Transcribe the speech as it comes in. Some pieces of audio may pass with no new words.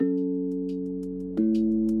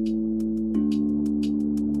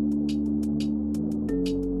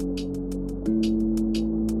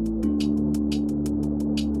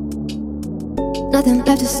nothing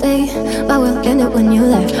left to say. My world ended when you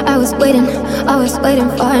left. I was waiting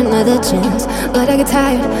for another chance. But I get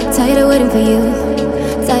tired of waiting for you.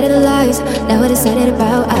 Tired of the lies that were decided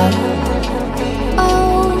about us.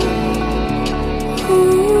 Oh,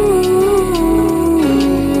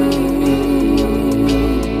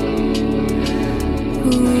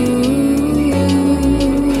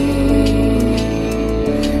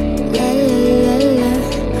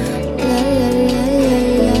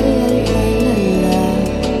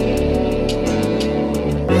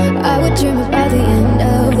 I would dream about the end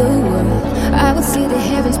of the world. I would see the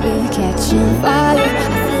heavens be catching fire. I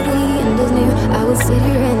feel the end is near. I would sit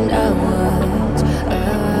here and I watch.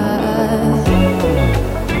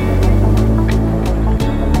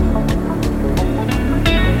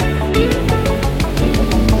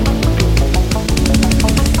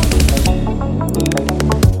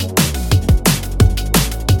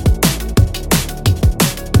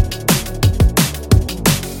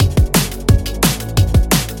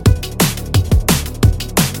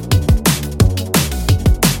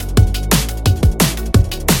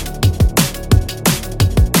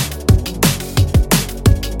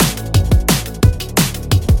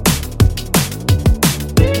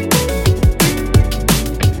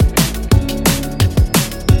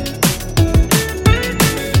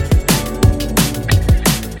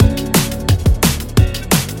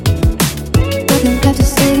 Have to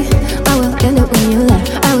say, my world ended when you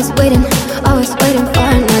left. I was waiting for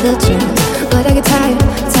another chance. But I get tired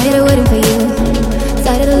of waiting for you.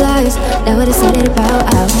 Tired of the lies that were decided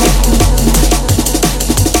about us.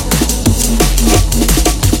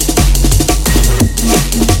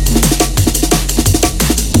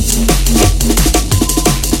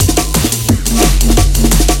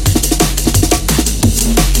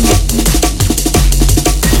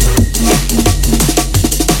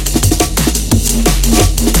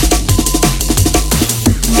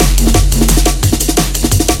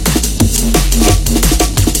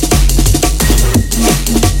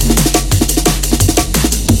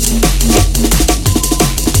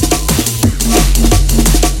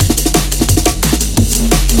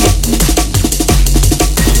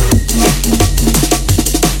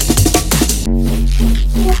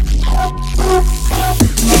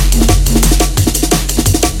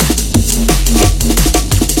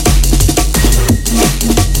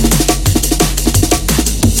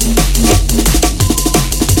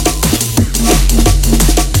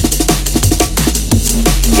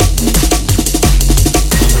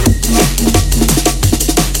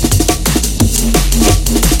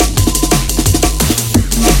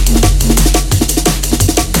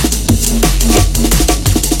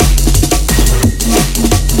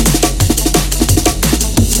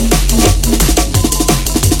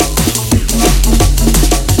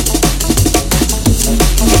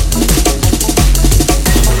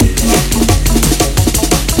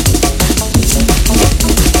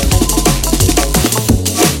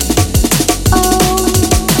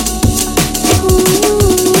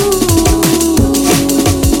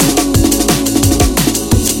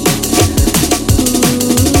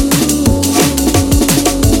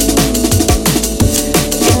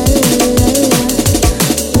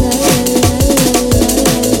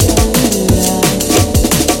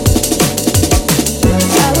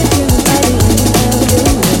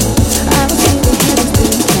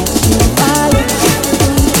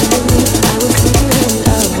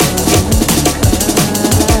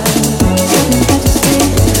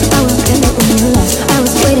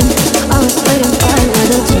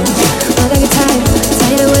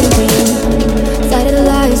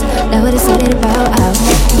 That what decided about us.